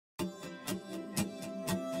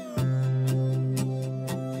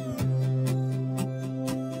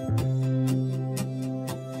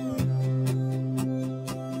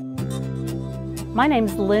My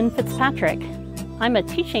name's Lynn Fitzpatrick. I'm a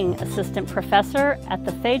teaching assistant professor at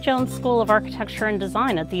the FAY School of Architecture and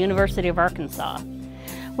Design at the University of Arkansas.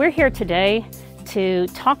 We're here today to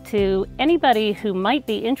talk to anybody who might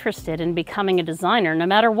be interested in becoming a designer, no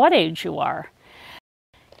matter what age you are.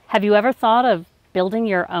 Have you ever thought of building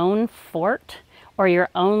your own fort or your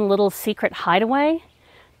own little secret hideaway?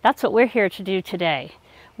 That's what we're here to do today.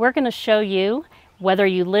 We're going to show you, whether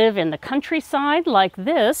you live in the countryside like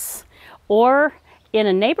this or in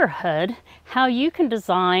a neighborhood, how you can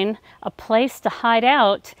design a place to hide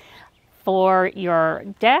out for your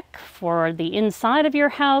deck, for the inside of your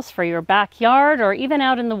house, for your backyard, or even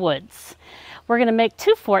out in the woods. We're going to make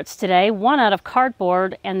two forts today, one out of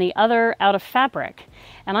cardboard and the other out of fabric.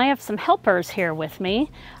 And I have some helpers here with me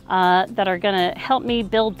that are going to help me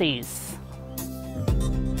build these.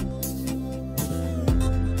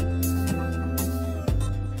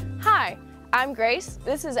 Hi, I'm Grace,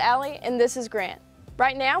 this is Allie, and this is Grant.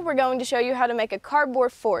 Right now we're going to show you how to make a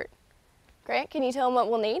cardboard fort. Grant, can you tell them what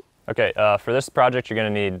we'll need? Okay, for this project you're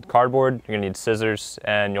going to need cardboard, you're going to need scissors,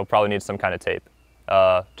 and you'll probably need some kind of tape.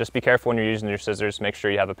 Just be careful when you're using your scissors, make sure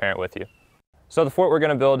you have a parent with you. So the fort we're going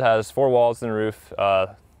to build has 4 walls and a roof.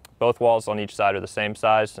 Both walls on each side are the same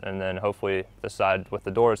size, and then hopefully the side with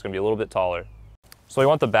the door is going to be a little bit taller. So we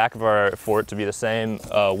want the back of our fort to be the same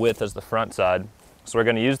width as the front side. So we're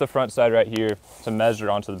going to use the front side right here to measure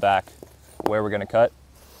onto the back where we're going to cut.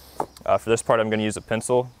 For this part I'm going to use a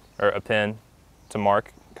pencil or a pen to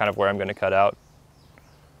mark kind of where I'm going to cut out.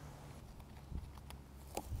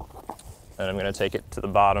 And I'm going to take it to the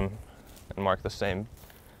bottom and mark the same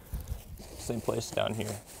place down here.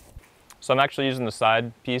 So I'm actually using the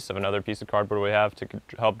side piece of another piece of cardboard we have to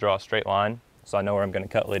help draw a straight line so I know where I'm going to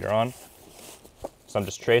cut later on. So I'm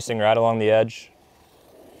just tracing right along the edge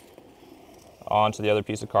onto the other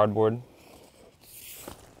piece of cardboard.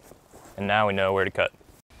 And now we know where to cut.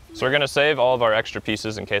 So we're going to save all of our extra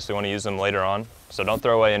pieces in case we want to use them later on. So don't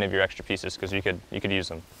throw away any of your extra pieces because you could use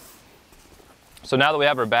them. So now that we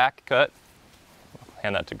have our back cut, I'll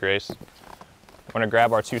hand that to Grace. We're going to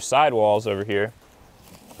grab our 2 side walls over here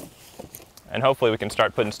and hopefully we can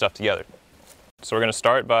start putting stuff together. So we're going to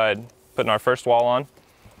start by putting our first wall on.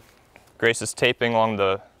 Grace is taping along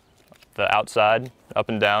the outside, up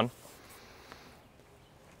and down.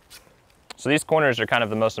 So these corners are kind of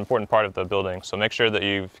the most important part of the building, so make sure that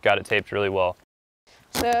you've got it taped really well.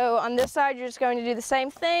 So on this side you're just going to do the same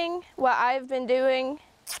thing. What I've been doing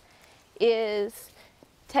is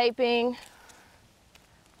taping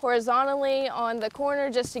horizontally on the corner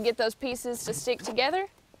just to get those pieces to stick together.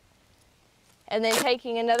 And then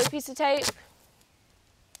taking another piece of tape, if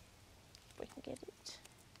we can get it,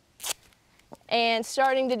 and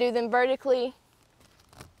starting to do them vertically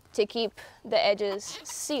to keep the edges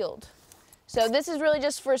sealed. So this is really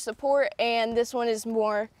just for support, and this one is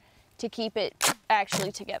more to keep it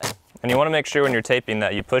actually together. And you want to make sure when you're taping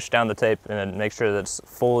that you push down the tape and make sure that it's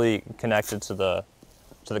fully connected to the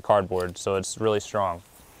cardboard so it's really strong.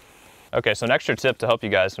 Okay, so an extra tip to help you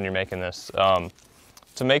guys when you're making this,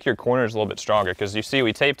 to make your corners a little bit stronger, because you see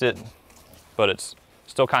we taped it, but it's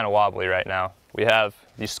still kind of wobbly right now. We have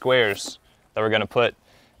these squares that we're going to put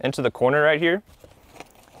into the corner right here,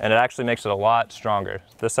 and it actually makes it a lot stronger.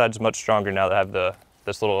 This side's much stronger now that I have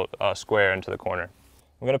this little square into the corner.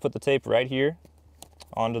 I'm going to put the tape right here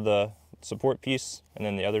onto the support piece, and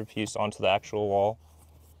then the other piece onto the actual wall.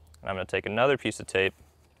 And I'm going to take another piece of tape,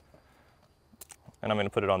 and I'm going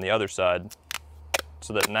to put it on the other side,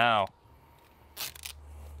 so that now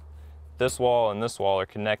this wall and this wall are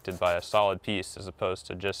connected by a solid piece as opposed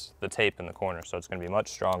to just the tape in the corner, so it's going to be much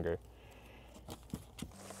stronger.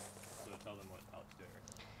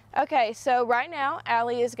 Okay, so right now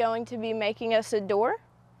Allie is going to be making us a door.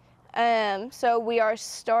 So we are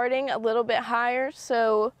starting a little bit higher,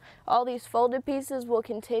 so all these folded pieces will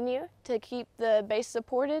continue to keep the base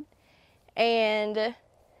supported. And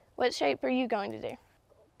what shape are you going to do?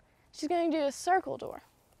 She's going to do a circle door.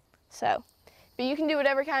 So, but you can do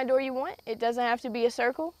whatever kind of door you want. It doesn't have to be a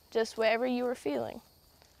circle, just whatever you are feeling.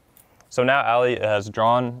 So now Allie has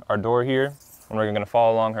drawn our door here, and we're going to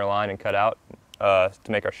follow along her line and cut out to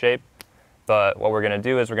make our shape. But what we're going to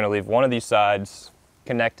do is we're going to leave one of these sides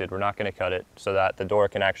connected. We're not going to cut it so that the door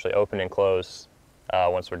can actually open and close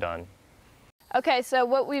once we're done. Okay, so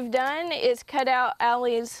what we've done is cut out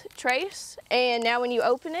Allie's trace, and now when you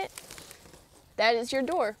open it, that is your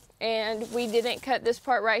door. And we didn't cut this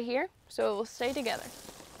part right here, so it will stay together.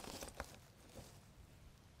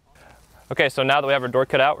 Okay, so now that we have our door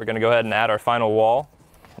cut out, we're going to go ahead and add our final wall.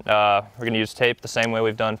 We're going to use tape the same way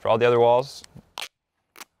we've done for all the other walls.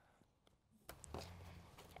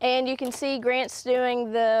 And you can see Grant's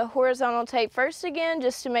doing the horizontal tape first again,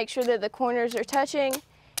 just to make sure that the corners are touching,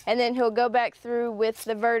 and then he'll go back through with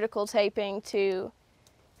the vertical taping to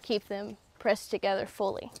keep them pressed together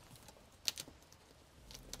fully.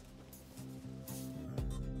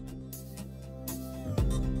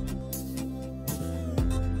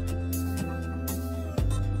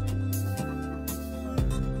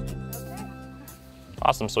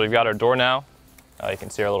 Awesome, so we've got our door now. You can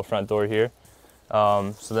see our little front door here.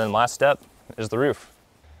 So then last step is the roof.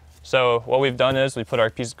 So what we've done is we put our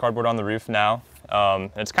piece of cardboard on the roof now.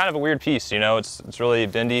 And it's kind of a weird piece, you know, it's really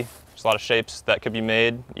bendy. There's a lot of shapes that could be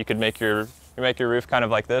made. You could make your roof kind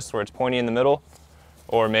of like this, where it's pointy in the middle,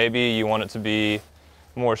 or maybe you want it to be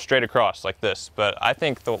more straight across like this. But I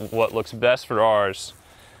think what looks best for ours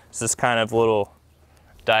is this kind of little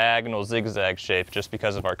diagonal zigzag shape, just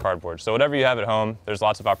because of our cardboard. So whatever you have at home, there's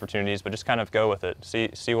lots of opportunities, but just kind of go with it.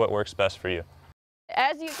 See what works best for you.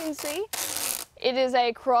 As you can see, it is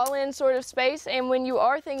a crawl-in sort of space, and when you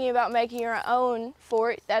are thinking about making your own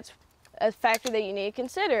fort, that's a factor that you need to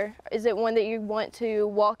consider. Is it one that you want to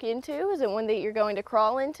walk into? Is it one that you're going to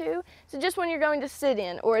crawl into? Is it just one you're going to sit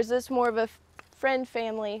in? Or is this more of a friend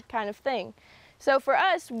family kind of thing? So for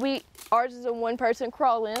us, ours is a one-person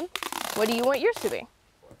crawl-in. What do you want yours to be?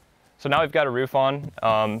 So now we've got a roof on.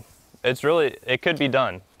 It could be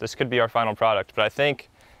done. This could be our final product, but I think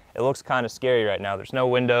it looks kind of scary right now. There's no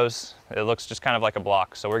windows. It looks just kind of like a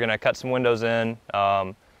block. So we're gonna cut some windows in,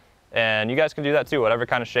 and you guys can do that too. Whatever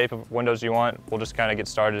kind of shape of windows you want, we'll just kind of get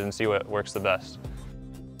started and see what works the best.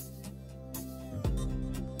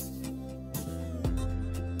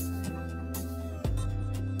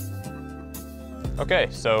 Okay,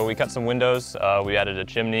 so we cut some windows. We added a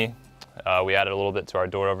chimney. We added a little bit to our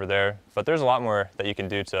door over there, but there's a lot more that you can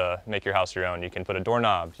do to make your house your own. You can put a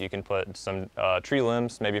doorknob, you can put some tree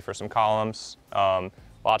limbs, maybe for some columns,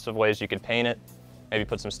 lots of ways you could paint it, maybe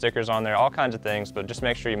put some stickers on there, all kinds of things, but just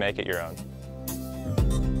make sure you make it your own.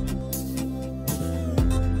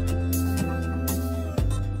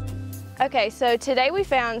 Okay, so today we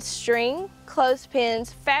found string,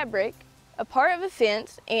 clothespins, fabric, a part of a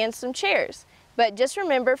fence, and some chairs. But just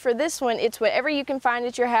remember, for this one, it's whatever you can find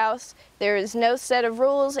at your house. There is no set of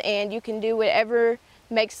rules, and you can do whatever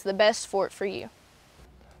makes the best fort for you.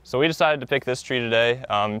 So we decided to pick this tree today.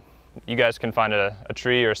 You guys can find a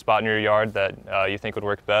tree or a spot in your yard that you think would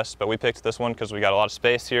work best, but we picked this one because we got a lot of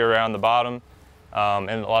space here around the bottom and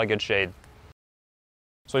a lot of good shade.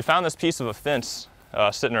 So we found this piece of a fence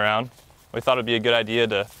sitting around. We thought it'd be a good idea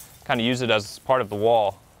to kind of use it as part of the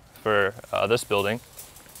wall for this building.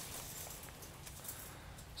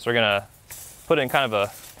 So we're gonna put in kind of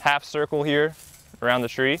a half circle here around the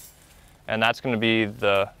tree, and that's gonna be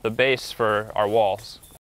the base for our walls.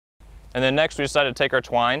 And then next we decided to take our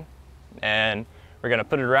twine, and we're gonna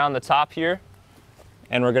put it around the top here,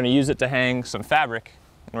 and we're gonna use it to hang some fabric,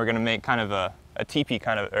 and we're gonna make kind of a teepee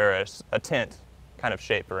kind of, or a tent kind of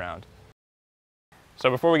shape around. So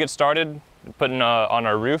before we get started putting on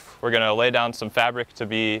our roof, we're gonna lay down some fabric to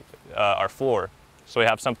be our floor, so we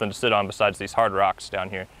have something to sit on besides these hard rocks down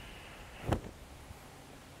here.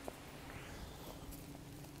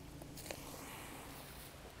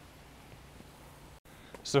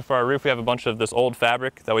 So for our roof, we have a bunch of this old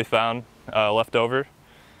fabric that we found left over,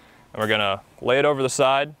 and we're gonna lay it over the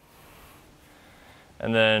side,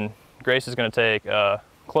 and then Grace is gonna take a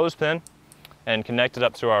clothespin and connect it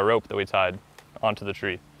up to our rope that we tied onto the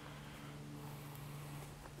tree.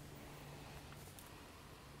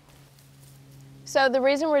 So the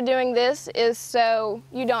reason we're doing this is so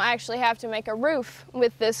you don't actually have to make a roof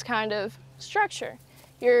with this kind of structure.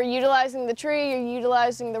 You're utilizing the tree, you're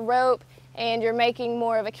utilizing the rope, and you're making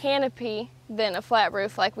more of a canopy than a flat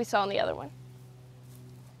roof like we saw in the other one.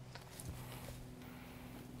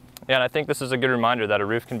 Yeah, and I think this is a good reminder that a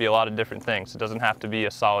roof can be a lot of different things. It doesn't have to be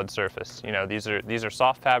a solid surface. You know, these are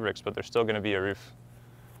soft fabrics, but they're still going to be a roof.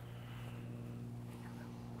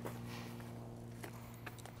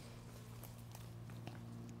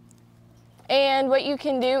 And what you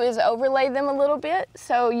can do is overlay them a little bit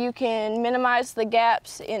so you can minimize the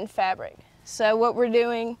gaps in fabric. So what we're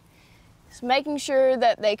doing is making sure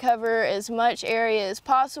that they cover as much area as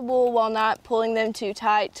possible while not pulling them too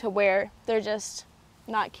tight to where they're just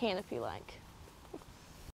not canopy-like.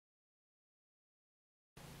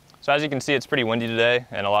 So as you can see, it's pretty windy today,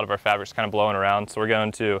 and a lot of our fabric's kind of blowing around. So we're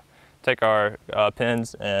going to take our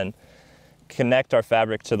pins and connect our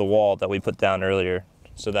fabric to the wall that we put down earlier,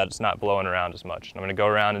 so that it's not blowing around as much. I'm going to go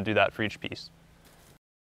around and do that for each piece.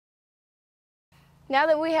 Now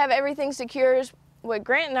that we have everything secured, what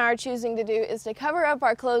Grant and I are choosing to do is to cover up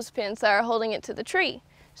our clothespins that are holding it to the tree.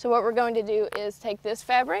 So what we're going to do is take this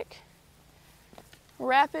fabric,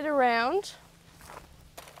 wrap it around,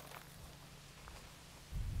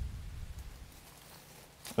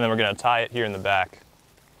 and then we're going to tie it here in the back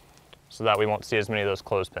so that we won't see as many of those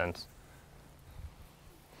clothespins.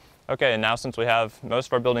 Okay, and now since we have most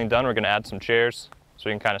of our building done, we're going to add some chairs so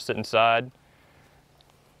we can kind of sit inside.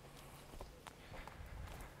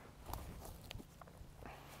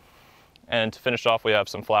 And to finish off, we have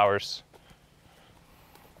some flowers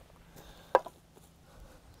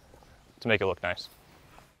to make it look nice.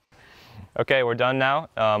 Okay, we're done now,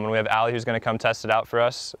 and we have Allie who's going to come test it out for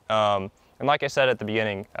us. And like I said at the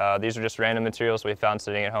beginning, these are just random materials we found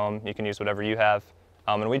sitting at home. You can use whatever you have.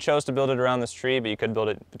 And we chose to build it around this tree, but you could build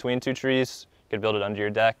it between two trees. You could build it under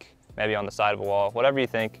your deck, maybe on the side of a wall, whatever you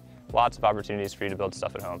think. Lots of opportunities for you to build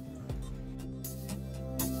stuff at home.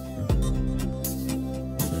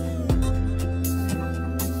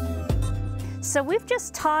 So we've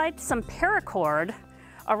just tied some paracord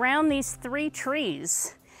around these 3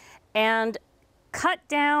 trees and cut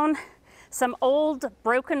down some old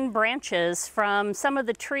broken branches from some of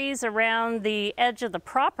the trees around the edge of the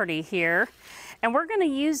property here. And we're going to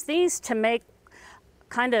use these to make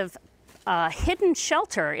kind of a hidden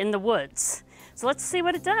shelter in the woods. So let's see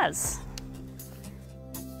what it does.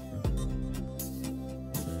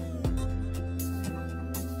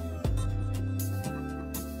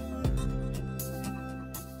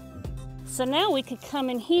 So now we could come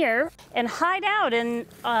in here and hide out in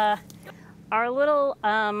our little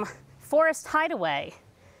forest hideaway.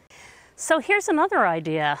 So here's another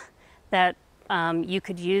idea that you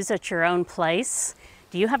could use at your own place.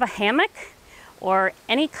 Do you have a hammock or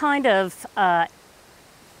any kind of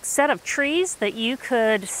set of trees that you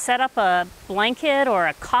could set up a blanket or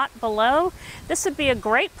a cot below? This would be a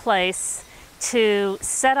great place to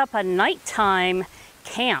set up a nighttime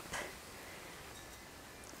camp.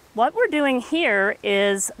 What we're doing here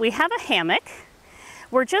is we have a hammock.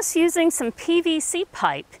 We're just using some PVC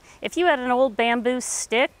pipe. If you had an old bamboo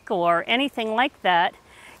stick or anything like that,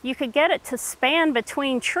 you could get it to span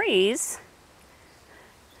between trees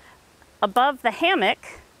above the hammock.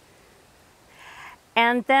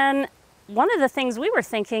 And then one of the things we were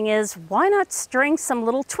thinking is, why not string some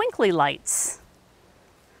little twinkly lights?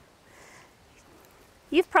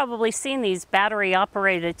 You've probably seen these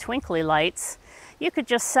battery-operated twinkly lights. You could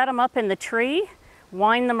just set them up in the tree,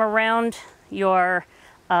 wind them around your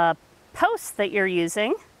posts that you're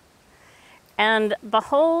using, and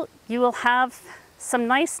behold, you will have some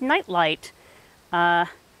nice nightlight,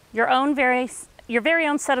 your very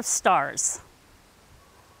own set of stars.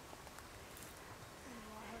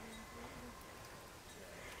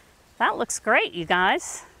 That looks great, you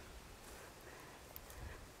guys.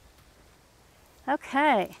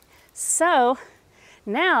 Okay, so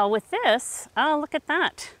now with this, oh, look at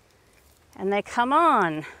that. And they come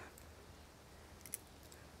on.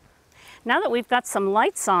 Now that we've got some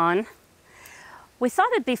lights on, we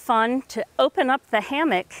thought it'd be fun to open up the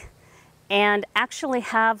hammock and actually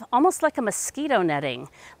have almost like a mosquito netting,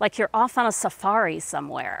 like you're off on a safari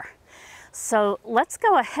somewhere. So let's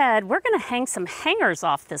go ahead. We're going to hang some hangers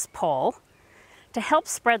off this pole to help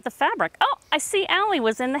spread the fabric. Oh, I see Allie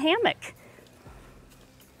was in the hammock.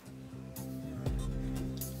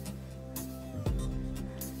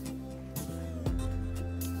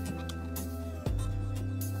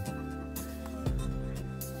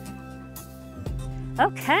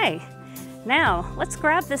 Okay, now let's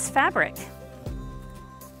grab this fabric.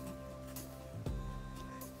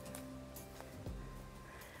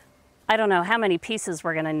 I don't know how many pieces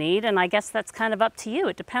we're going to need, and I guess that's kind of up to you.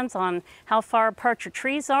 It depends on how far apart your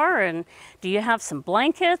trees are, and do you have some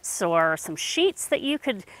blankets or some sheets that you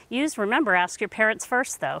could use? Remember, ask your parents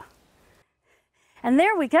first, though. And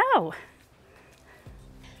there we go.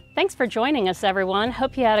 Thanks for joining us, everyone.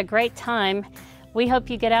 Hope you had a great time. We hope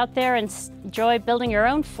you get out there and enjoy building your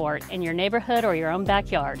own fort in your neighborhood or your own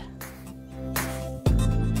backyard.